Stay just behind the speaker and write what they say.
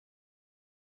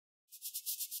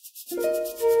If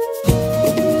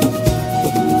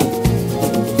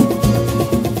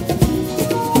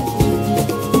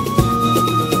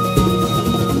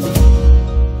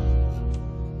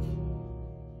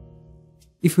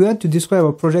we had to describe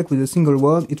our project with a single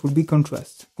word, it would be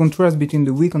contrast. Contrast between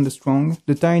the weak and the strong,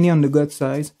 the tiny and the god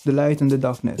size, the light and the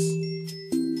darkness.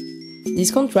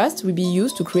 This contrast will be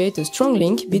used to create a strong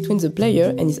link between the player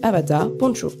and his avatar,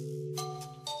 Poncho.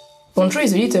 Poncho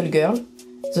is a little girl,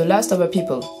 the last of her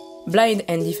people. Blind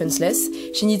and defenseless,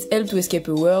 she needs help to escape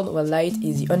a world where light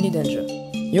is the only danger.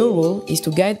 Your role is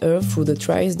to guide her through the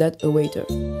trials that await her.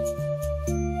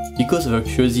 Because of her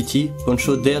curiosity,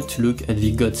 Poncho dared to look at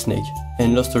the god snake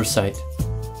and lost her sight.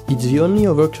 It's the only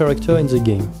other character in the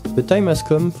game. The time has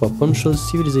come for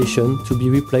Poncho's civilization to be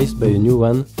replaced by a new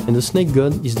one, and the snake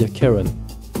god is their Karen.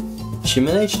 She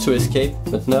managed to escape,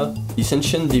 but now this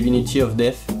ancient divinity of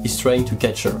death is trying to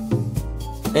catch her.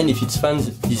 And if it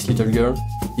finds this little girl,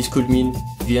 this could mean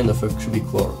the end of a cubic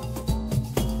world.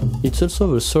 It's also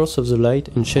the source of the light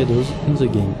and shadows in the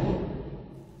game.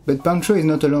 But Poncho is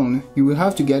not alone, you will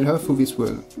have to guide her through this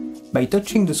world. By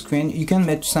touching the screen, you can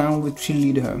make sound which will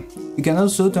lead her. You can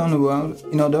also turn the world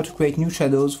in order to create new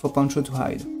shadows for Poncho to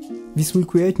hide. This will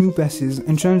create new passes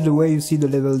and change the way you see the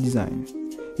level design.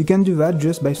 You can do that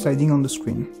just by sliding on the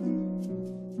screen.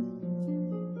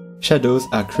 Shadows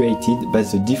are created by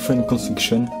the different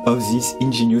construction of this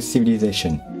ingenious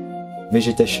civilization.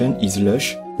 Vegetation is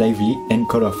lush, lively and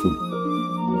colorful.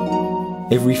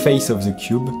 Every face of the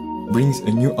cube brings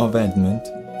a new environment,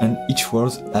 and each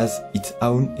world has its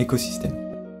own ecosystem.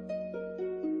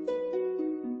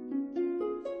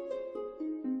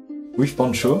 With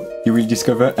Poncho, you will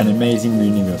discover an amazing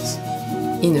universe.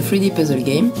 In a 3D puzzle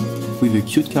game, with a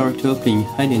cute character playing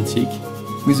hide and seek,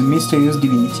 with a mysterious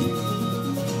divinity.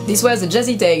 This was the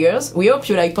Jazzy Tigers. We hope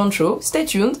you like Poncho. Stay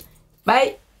tuned.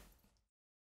 Bye!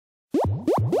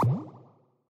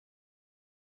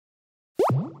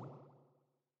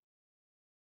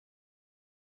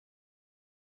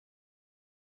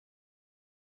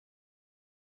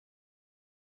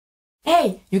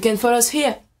 Hey, you can follow us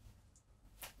here.